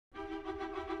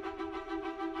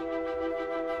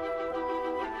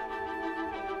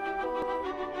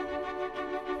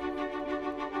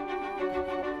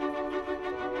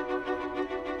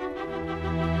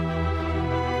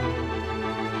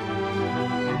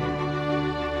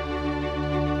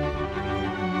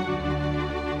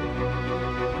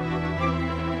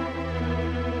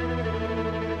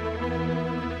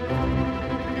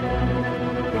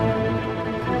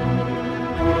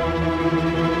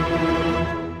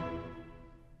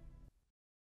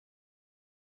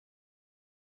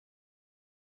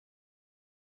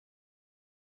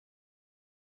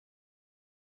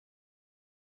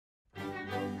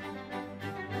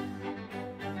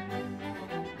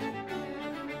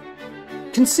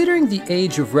Considering the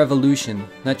age of revolution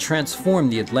that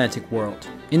transformed the Atlantic world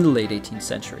in the late 18th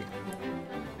century,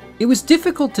 it was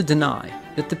difficult to deny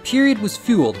that the period was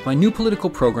fueled by new political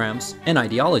programs and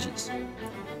ideologies.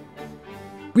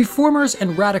 Reformers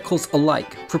and radicals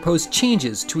alike proposed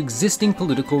changes to existing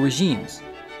political regimes,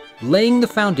 laying the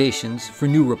foundations for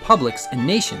new republics and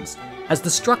nations as the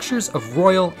structures of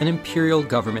royal and imperial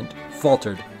government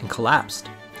faltered and collapsed.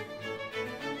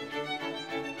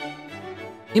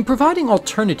 In providing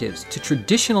alternatives to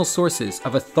traditional sources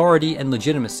of authority and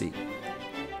legitimacy,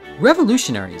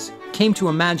 revolutionaries came to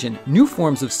imagine new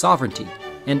forms of sovereignty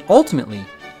and ultimately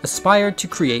aspired to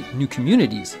create new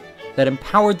communities that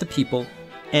empowered the people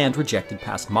and rejected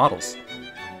past models.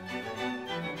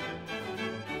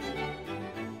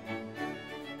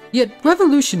 Yet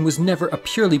revolution was never a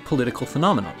purely political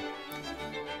phenomenon.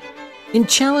 In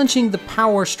challenging the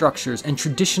power structures and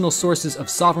traditional sources of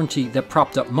sovereignty that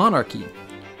propped up monarchy,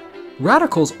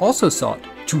 radicals also sought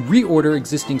to reorder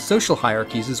existing social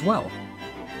hierarchies as well.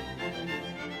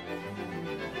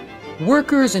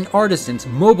 Workers and artisans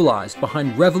mobilized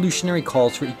behind revolutionary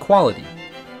calls for equality,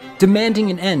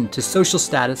 demanding an end to social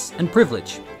status and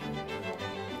privilege.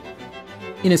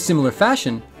 In a similar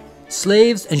fashion,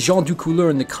 slaves and gens de couleur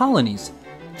in the colonies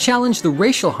challenged the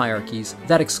racial hierarchies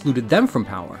that excluded them from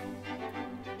power.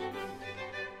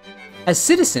 As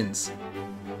citizens,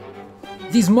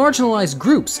 these marginalized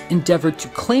groups endeavored to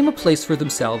claim a place for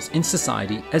themselves in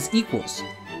society as equals.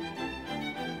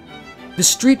 The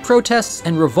street protests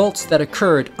and revolts that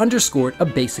occurred underscored a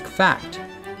basic fact: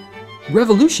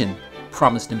 revolution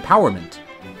promised empowerment.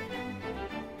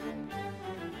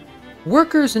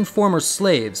 Workers and former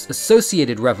slaves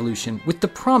associated revolution with the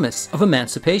promise of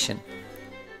emancipation.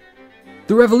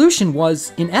 The revolution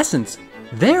was, in essence,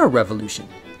 their revolution,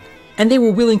 and they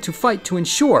were willing to fight to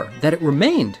ensure that it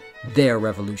remained their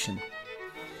revolution.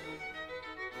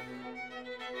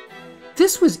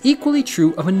 This was equally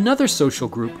true of another social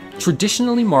group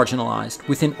traditionally marginalized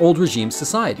within old regime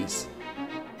societies: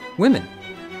 women.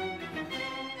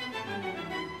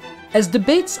 As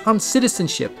debates on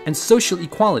citizenship and social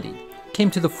equality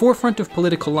came to the forefront of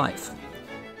political life,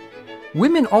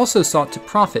 women also sought to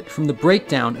profit from the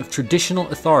breakdown of traditional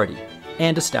authority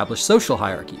and establish social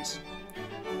hierarchies.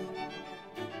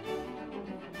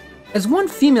 As one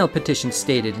female petition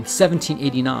stated in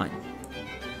 1789,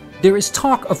 "There is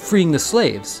talk of freeing the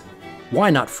slaves, why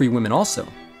not free women also?"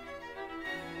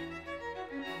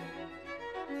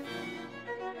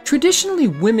 Traditionally,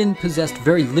 women possessed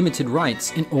very limited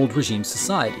rights in old regime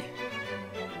society.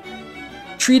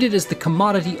 Treated as the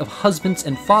commodity of husbands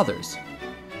and fathers,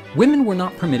 women were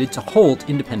not permitted to hold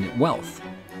independent wealth.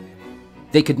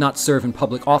 They could not serve in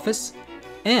public office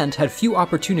and had few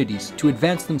opportunities to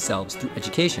advance themselves through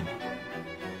education.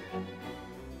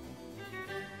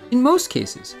 In most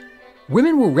cases,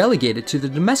 women were relegated to the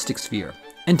domestic sphere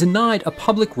and denied a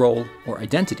public role or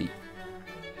identity.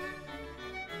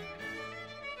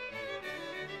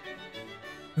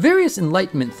 Various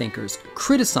Enlightenment thinkers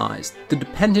criticized the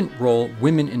dependent role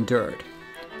women endured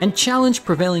and challenged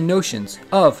prevailing notions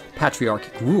of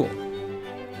patriarchic rule.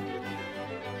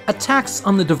 Attacks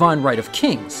on the divine right of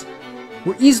kings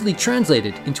were easily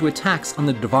translated into attacks on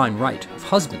the divine right of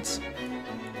husbands.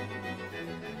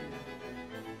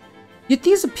 Yet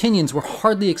these opinions were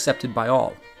hardly accepted by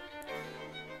all.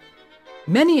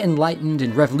 Many enlightened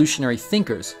and revolutionary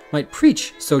thinkers might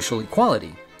preach social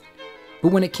equality,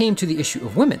 but when it came to the issue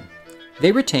of women,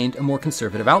 they retained a more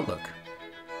conservative outlook.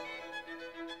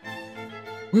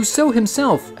 Rousseau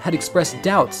himself had expressed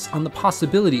doubts on the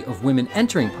possibility of women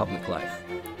entering public life.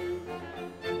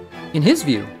 In his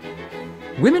view,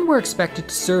 women were expected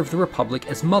to serve the Republic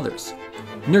as mothers,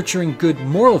 nurturing good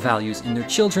moral values in their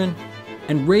children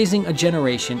and raising a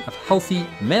generation of healthy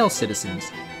male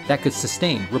citizens that could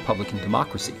sustain Republican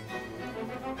democracy.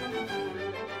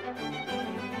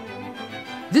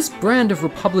 This brand of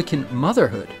Republican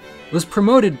motherhood was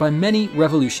promoted by many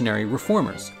revolutionary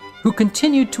reformers who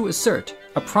continued to assert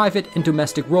a private and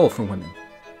domestic role for women.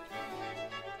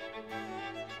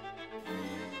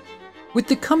 With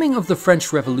the coming of the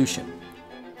French Revolution,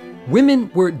 women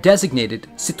were designated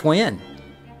citoyennes,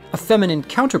 a feminine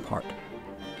counterpart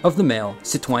of the male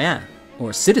citoyen,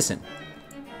 or citizen.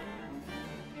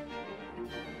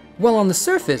 While on the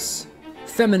surface,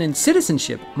 feminine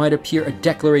citizenship might appear a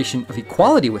declaration of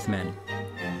equality with men,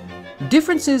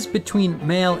 differences between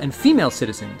male and female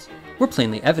citizens were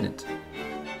plainly evident.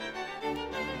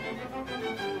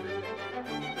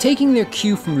 Taking their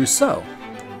cue from Rousseau,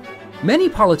 many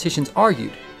politicians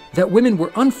argued that women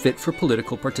were unfit for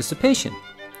political participation.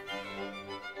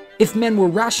 If men were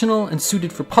rational and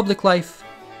suited for public life,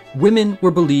 women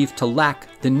were believed to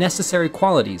lack the necessary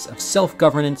qualities of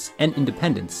self-governance and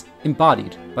independence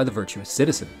embodied by the virtuous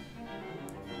citizen.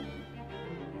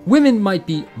 Women might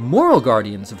be moral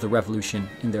guardians of the revolution,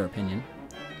 in their opinion,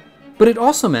 but it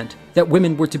also meant that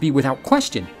women were to be without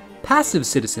question passive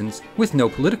citizens with no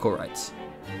political rights.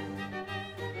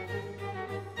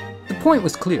 The point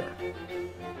was clear.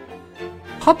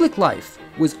 Public life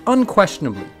was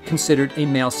unquestionably considered a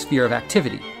male sphere of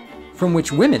activity, from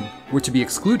which women were to be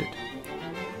excluded.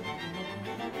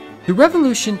 The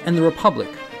Revolution and the Republic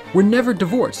were never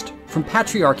divorced from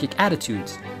patriarchic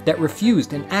attitudes that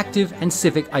refused an active and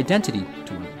civic identity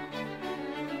to women.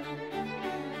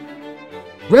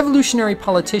 Revolutionary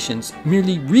politicians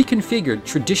merely reconfigured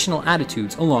traditional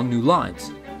attitudes along new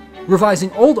lines,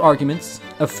 revising old arguments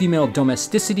of female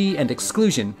domesticity and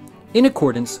exclusion in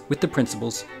accordance with the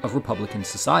principles of Republican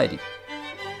society.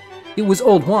 It was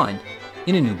old wine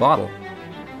in a new bottle.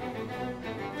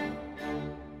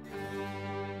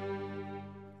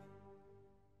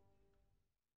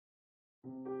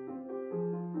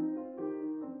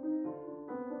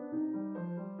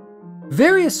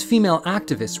 Various female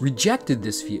activists rejected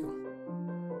this view.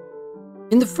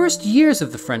 In the first years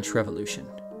of the French Revolution,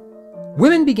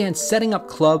 women began setting up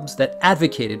clubs that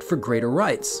advocated for greater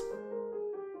rights.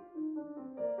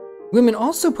 Women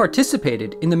also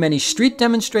participated in the many street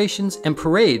demonstrations and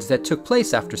parades that took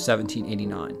place after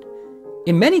 1789,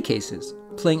 in many cases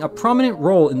playing a prominent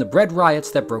role in the bread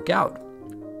riots that broke out.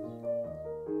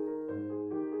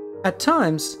 At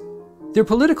times, their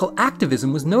political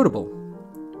activism was notable.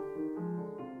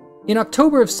 In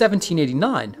October of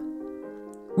 1789,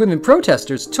 women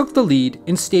protesters took the lead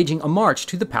in staging a march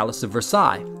to the Palace of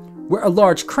Versailles, where a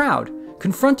large crowd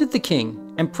confronted the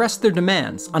king and pressed their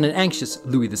demands on an anxious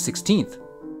Louis XVI.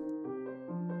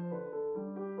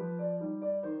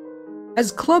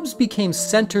 As clubs became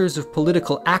centers of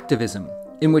political activism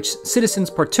in which citizens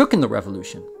partook in the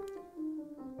revolution,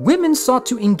 women sought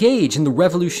to engage in the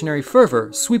revolutionary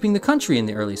fervor sweeping the country in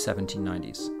the early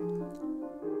 1790s.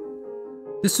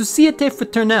 The Société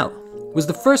Fraternelle was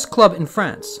the first club in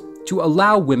France to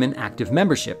allow women active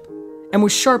membership, and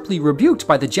was sharply rebuked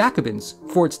by the Jacobins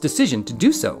for its decision to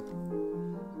do so.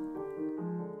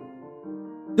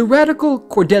 The radical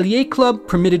Cordelier Club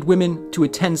permitted women to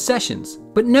attend sessions,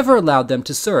 but never allowed them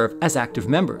to serve as active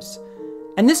members,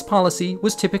 and this policy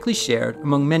was typically shared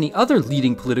among many other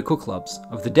leading political clubs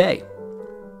of the day.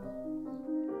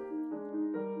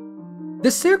 The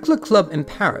Cercle Club in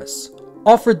Paris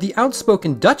offered the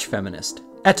outspoken Dutch feminist,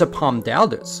 Etta Palm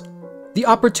d'Alders, the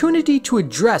opportunity to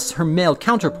address her male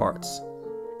counterparts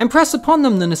and press upon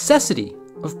them the necessity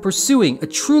of pursuing a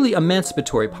truly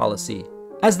emancipatory policy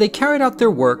as they carried out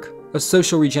their work of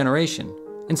social regeneration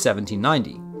in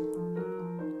 1790.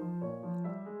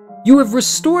 "You have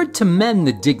restored to men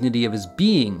the dignity of his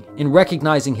being in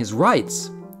recognizing his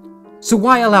rights, so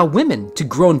why allow women to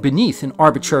groan beneath an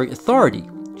arbitrary authority?"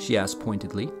 she asked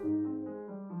pointedly.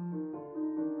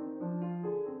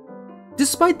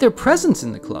 Despite their presence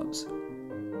in the clubs,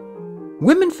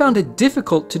 women found it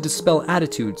difficult to dispel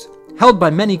attitudes held by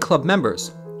many club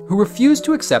members who refused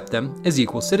to accept them as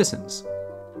equal citizens.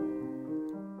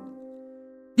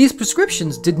 These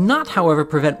prescriptions did not, however,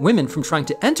 prevent women from trying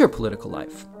to enter political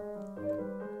life.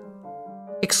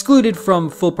 Excluded from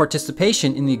full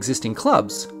participation in the existing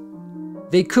clubs,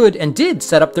 they could and did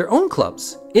set up their own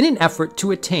clubs in an effort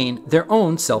to attain their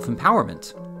own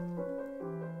self-empowerment.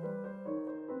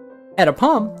 Etta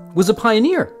Palm was a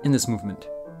pioneer in this movement.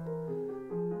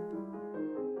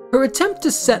 Her attempt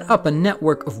to set up a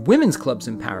network of women's clubs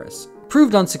in Paris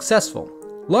proved unsuccessful,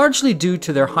 largely due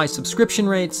to their high subscription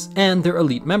rates and their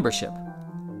elite membership.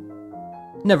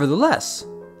 Nevertheless,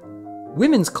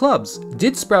 women's clubs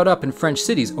did sprout up in French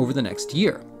cities over the next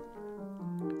year.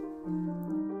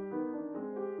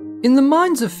 In the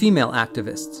minds of female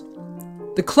activists,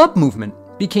 the club movement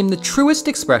became the truest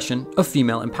expression of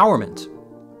female empowerment.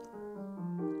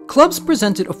 Clubs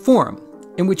presented a forum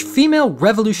in which female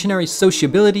revolutionary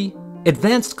sociability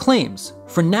advanced claims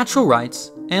for natural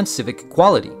rights and civic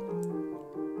equality.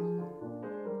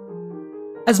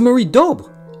 As Marie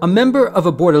Daubre, a member of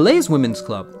a Bordelaise women's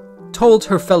club, told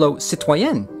her fellow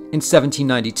Citoyennes in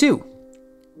 1792,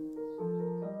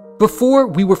 "Before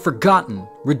we were forgotten,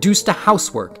 reduced to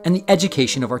housework and the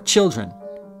education of our children.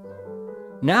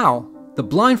 Now, the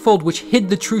blindfold which hid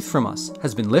the truth from us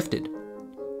has been lifted.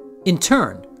 In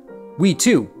turn, we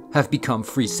too have become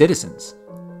free citizens."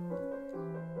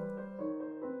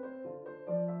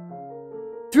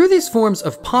 Through these forms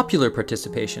of popular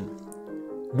participation,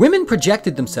 women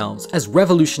projected themselves as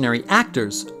revolutionary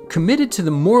actors committed to the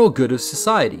moral good of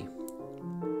society.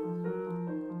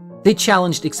 They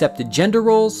challenged accepted gender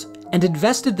roles and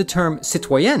invested the term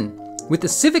citoyenne with a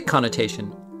civic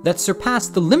connotation that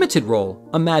surpassed the limited role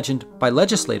imagined by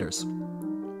legislators.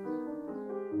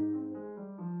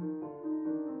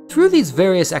 Through these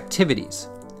various activities,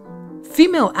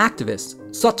 female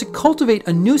activists sought to cultivate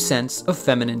a new sense of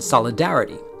feminine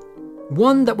solidarity,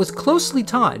 one that was closely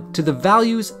tied to the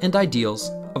values and ideals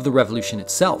of the revolution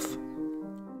itself.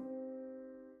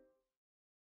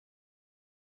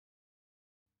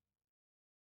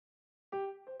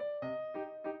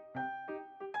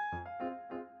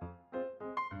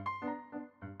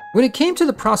 When it came to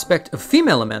the prospect of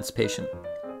female emancipation,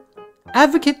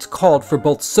 advocates called for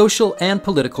both social and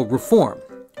political reform,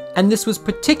 and this was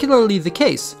particularly the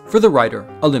case for the writer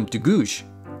Olympe de Gouges.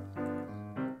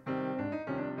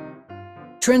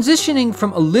 Transitioning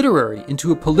from a literary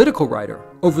into a political writer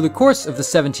over the course of the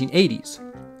 1780s,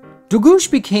 de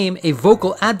Gouges became a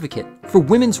vocal advocate for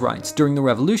women's rights during the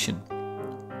Revolution.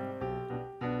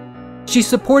 She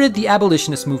supported the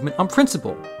abolitionist movement on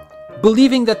principle,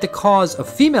 believing that the cause of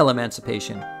female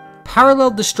emancipation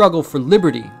paralleled the struggle for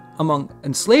liberty among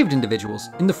enslaved individuals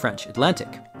in the French Atlantic.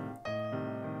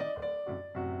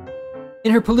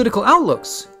 In her political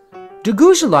outlooks, de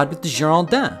Gouges allied with the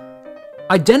Girondins,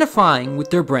 identifying with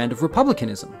their brand of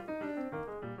republicanism.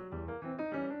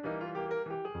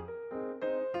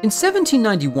 In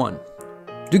 1791,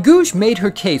 de Gouges made her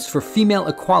case for female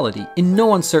equality in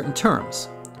no uncertain terms,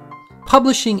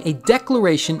 publishing a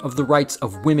Declaration of the Rights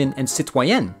of Women and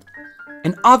Citoyennes,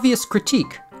 an obvious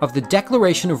critique of the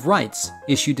Declaration of Rights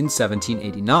issued in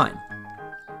 1789.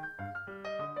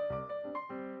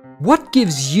 "What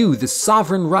gives you the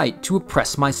sovereign right to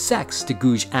oppress my sex?" de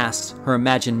Gouges asked her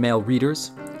imagined male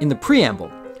readers in the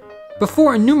preamble,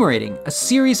 before enumerating a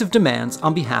series of demands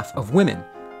on behalf of women,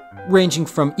 ranging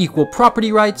from equal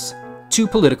property rights to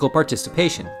political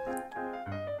participation.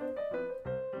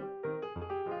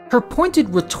 Her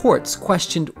pointed retorts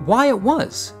questioned why it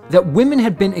was that women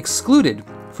had been excluded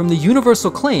from the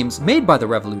universal claims made by the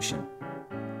Revolution,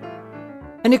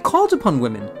 and it called upon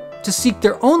women to seek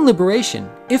their own liberation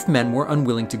if men were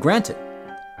unwilling to grant it.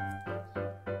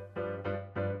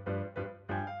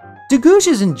 De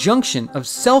Gouges' injunction of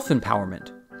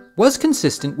self-empowerment was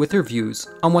consistent with her views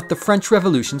on what the French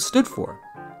Revolution stood for.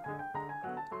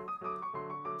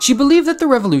 She believed that the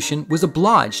Revolution was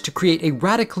obliged to create a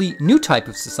radically new type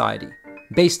of society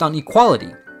based on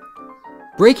equality,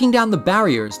 breaking down the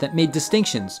barriers that made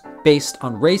distinctions based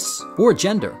on race or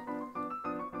gender.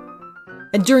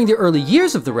 And during the early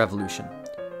years of the Revolution,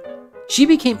 she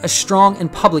became a strong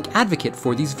and public advocate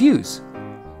for these views.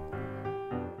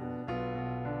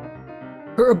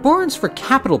 Her abhorrence for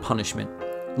capital punishment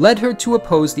led her to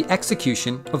oppose the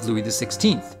execution of Louis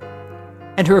XVI,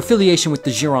 and her affiliation with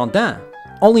the Girondins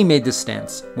only made this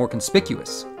stance more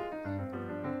conspicuous.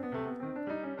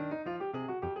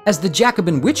 As the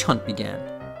Jacobin witch hunt began,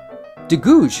 de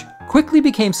Gouges quickly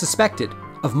became suspected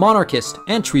of monarchist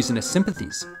and treasonous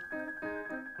sympathies.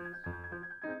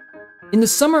 In the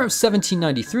summer of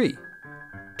 1793,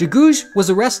 de Gouges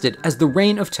was arrested as the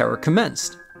Reign of Terror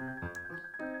commenced.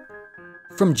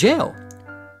 From jail,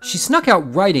 she snuck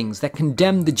out writings that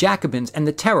condemned the Jacobins and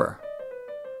the Terror,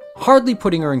 hardly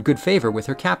putting her in good favor with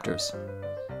her captors.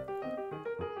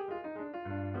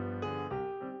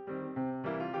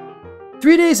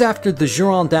 Three days after the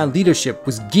Girondin leadership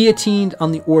was guillotined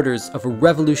on the orders of a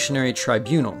revolutionary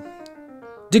tribunal,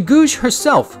 de Gouges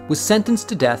herself was sentenced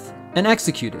to death and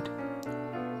executed,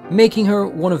 making her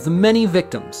one of the many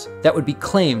victims that would be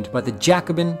claimed by the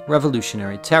Jacobin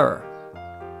revolutionary terror.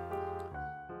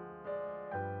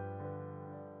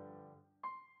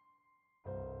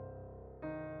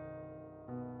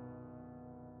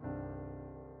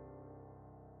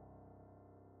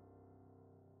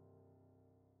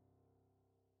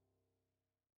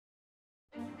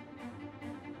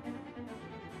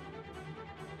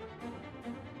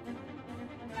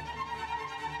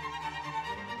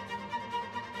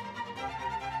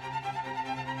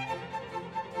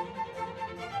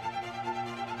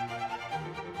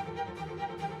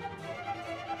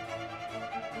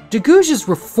 De Gouges'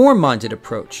 reform-minded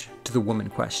approach to the woman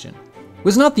question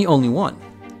was not the only one.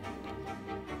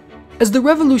 As the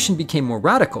revolution became more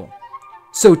radical,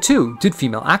 so too did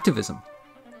female activism.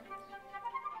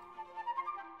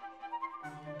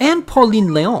 Anne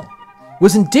Pauline Léon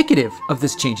was indicative of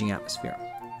this changing atmosphere.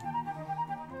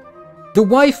 The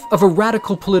wife of a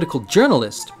radical political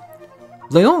journalist,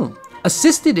 Léon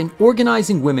assisted in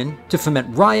organizing women to foment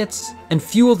riots and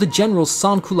fuel the general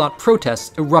sans-culotte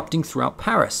protests erupting throughout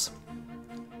Paris.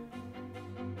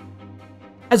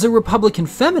 As a Republican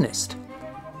feminist,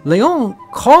 Léon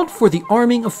called for the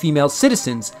arming of female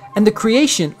citizens and the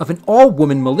creation of an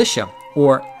all-woman militia,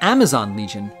 or Amazon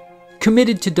Legion,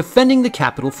 committed to defending the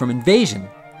capital from invasion.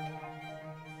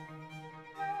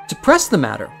 To press the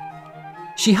matter,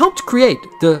 she helped create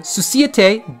the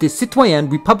Société des Citoyennes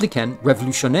Républicaines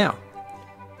Révolutionnaires,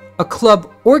 a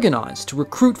club organized to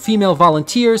recruit female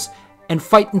volunteers and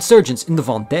fight insurgents in the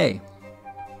Vendée.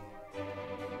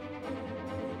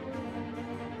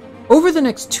 Over the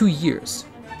next 2 years,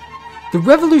 the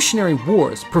Revolutionary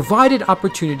Wars provided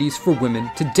opportunities for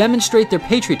women to demonstrate their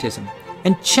patriotism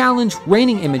and challenge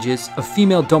reigning images of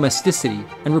female domesticity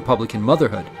and Republican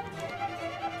motherhood.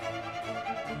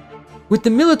 With the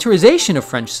militarization of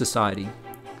French society,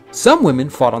 some women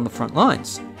fought on the front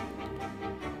lines.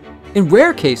 In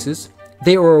rare cases,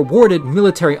 they were awarded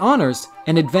military honors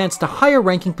and advanced to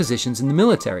higher-ranking positions in the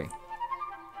military.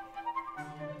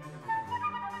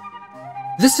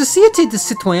 The Société des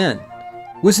Citoyennes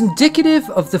was indicative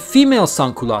of the female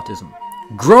sans-culottism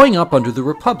growing up under the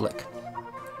Republic.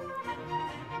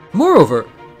 Moreover,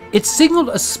 it signaled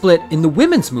a split in the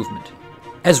women's movement,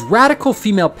 as radical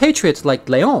female patriots like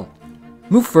Léon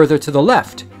moved further to the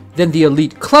left than the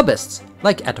elite clubbists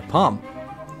like Etapam.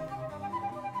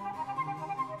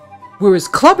 Whereas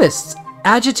clubbists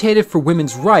agitated for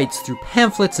women's rights through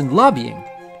pamphlets and lobbying,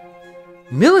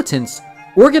 militants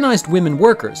organized women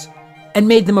workers and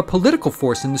made them a political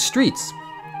force in the streets.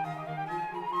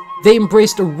 They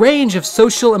embraced a range of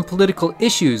social and political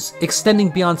issues extending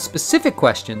beyond specific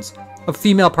questions of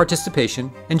female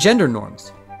participation and gender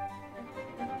norms.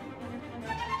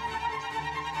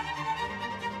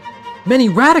 Many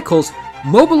radicals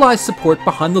mobilized support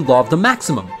behind the law of the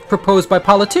maximum proposed by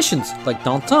politicians like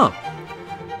Danton.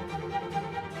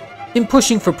 In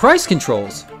pushing for price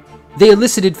controls, they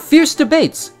elicited fierce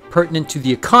debates pertinent to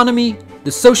the economy,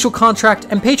 the social contract,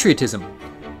 and patriotism,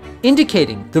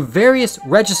 indicating the various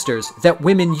registers that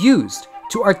women used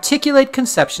to articulate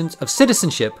conceptions of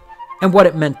citizenship and what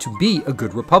it meant to be a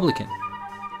good Republican.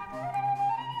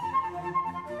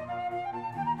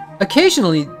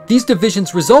 Occasionally, these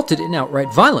divisions resulted in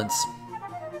outright violence.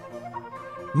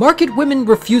 Market women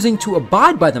refusing to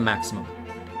abide by the maximum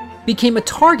became a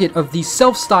target of these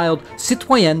self-styled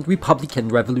Citoyennes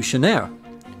Républicaines Révolutionnaires,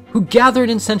 who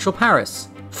gathered in central Paris,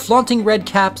 flaunting red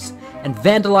caps and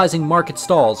vandalizing market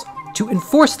stalls to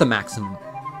enforce the maximum.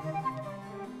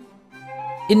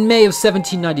 In May of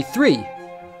 1793,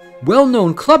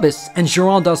 well-known clubbists and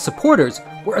Girondin supporters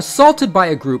were assaulted by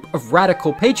a group of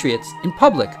radical patriots in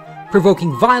public,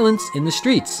 provoking violence in the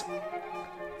streets.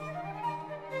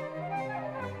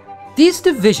 These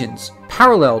divisions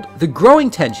paralleled the growing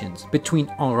tensions between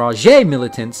enragé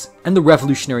militants and the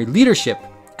revolutionary leadership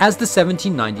as the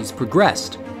 1790s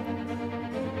progressed.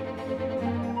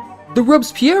 The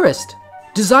Robespierrists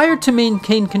desired to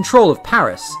maintain control of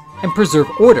Paris and preserve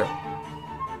order.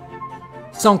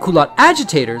 Sans-culotte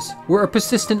agitators were a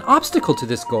persistent obstacle to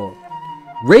this goal,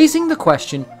 raising the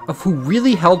question of who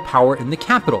really held power in the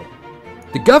capital,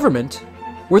 the government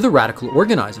or the radical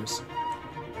organizers.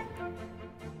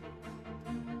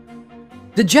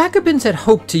 The Jacobins had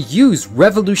hoped to use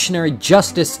revolutionary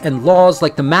justice and laws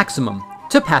like the maximum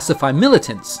to pacify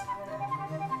militants,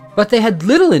 but they had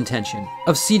little intention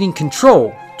of ceding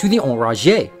control to the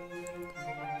enragés.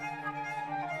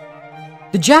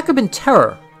 The Jacobin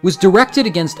terror was directed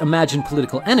against imagined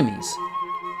political enemies,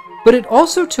 but it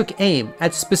also took aim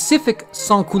at specific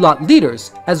sans-culotte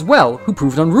leaders as well who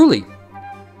proved unruly.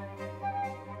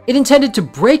 It intended to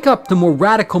break up the more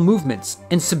radical movements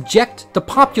and subject the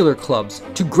popular clubs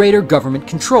to greater government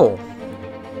control.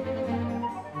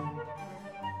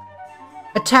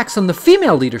 Attacks on the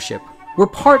female leadership were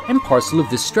part and parcel of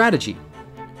this strategy.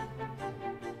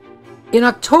 In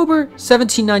October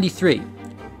 1793,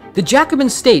 the Jacobin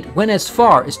state went as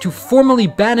far as to formally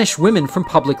banish women from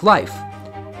public life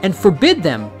and forbid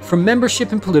them from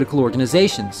membership in political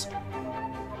organizations.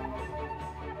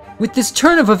 With this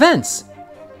turn of events,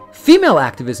 female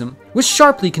activism was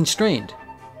sharply constrained,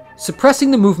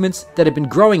 suppressing the movements that had been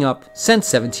growing up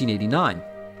since 1789.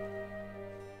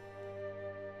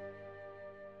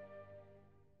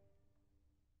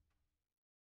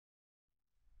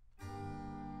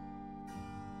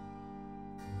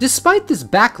 Despite this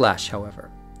backlash, however,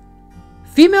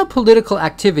 female political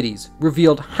activities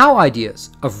revealed how ideas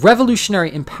of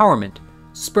revolutionary empowerment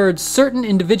spurred certain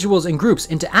individuals and groups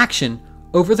into action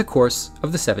over the course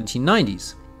of the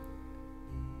 1790s.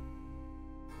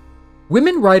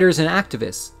 Women writers and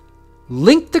activists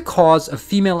linked the cause of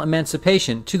female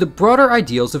emancipation to the broader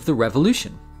ideals of the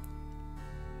revolution.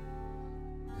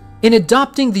 In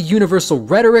adopting the universal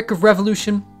rhetoric of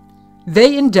revolution,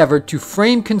 they endeavored to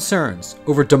frame concerns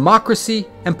over democracy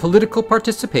and political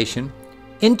participation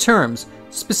in terms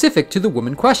specific to the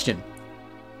woman question,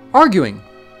 arguing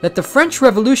that the French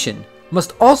Revolution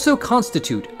must also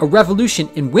constitute a revolution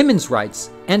in women's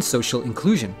rights and social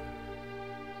inclusion.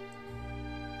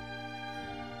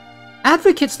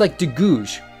 Advocates like de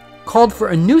Gouges called for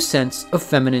a new sense of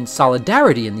feminine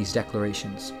solidarity in these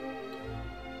declarations.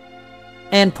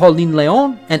 And Pauline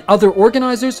Léon and other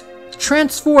organizers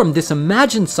transformed this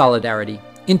imagined solidarity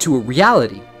into a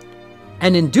reality,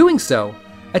 and in doing so,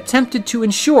 attempted to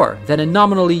ensure that a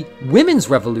nominally women's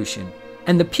revolution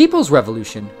and the People's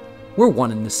Revolution were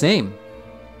one and the same.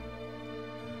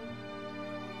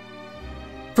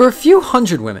 For a few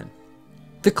hundred women,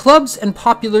 the clubs and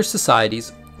popular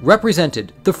societies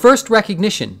represented the first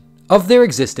recognition of their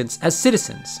existence as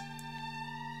citizens.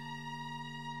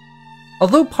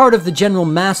 Although part of the general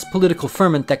mass political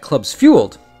ferment that clubs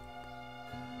fueled,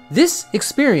 this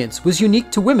experience was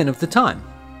unique to women of the time.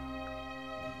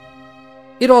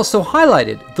 It also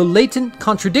highlighted the latent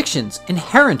contradictions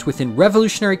inherent within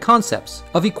revolutionary concepts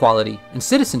of equality and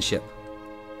citizenship.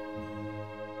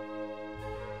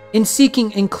 In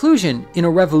seeking inclusion in a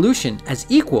revolution as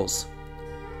equals,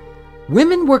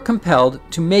 women were compelled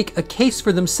to make a case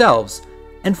for themselves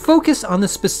and focus on the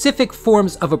specific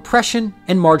forms of oppression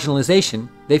and marginalization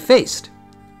they faced.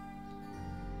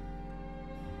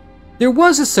 There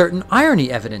was a certain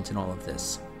irony evident in all of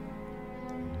this.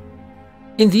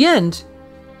 In the end,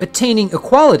 attaining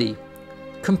equality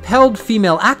compelled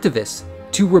female activists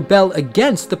to rebel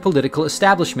against the political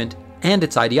establishment and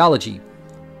its ideology,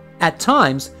 at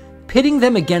times pitting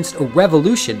them against a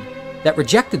revolution that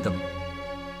rejected them.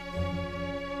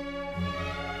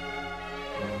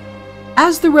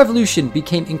 As the revolution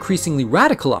became increasingly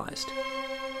radicalized,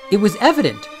 it was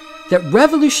evident that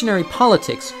revolutionary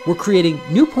politics were creating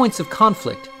new points of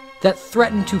conflict that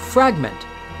threatened to fragment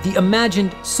the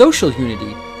imagined social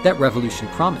unity that revolution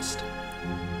promised.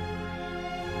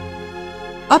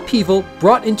 Upheaval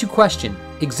brought into question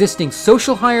existing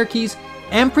social hierarchies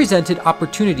and presented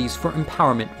opportunities for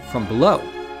empowerment from below.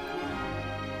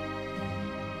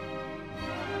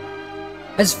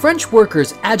 As French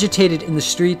workers agitated in the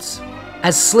streets,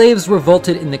 as slaves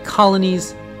revolted in the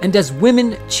colonies, and as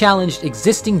women challenged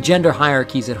existing gender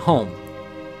hierarchies at home,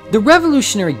 the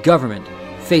revolutionary government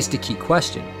faced a key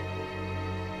question.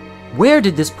 Where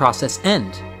did this process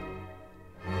end?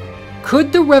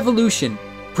 Could the revolution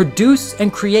produce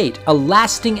and create a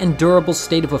lasting and durable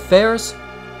state of affairs?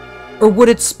 Or would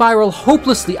it spiral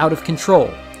hopelessly out of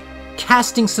control,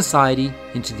 casting society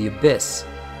into the abyss?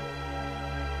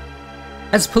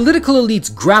 As political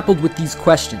elites grappled with these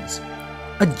questions,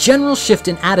 a general shift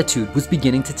in attitude was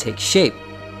beginning to take shape.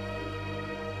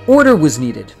 Order was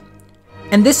needed,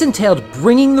 and this entailed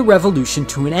bringing the revolution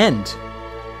to an end.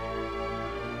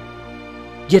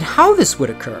 Yet how this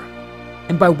would occur,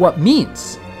 and by what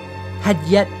means, had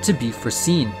yet to be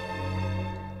foreseen.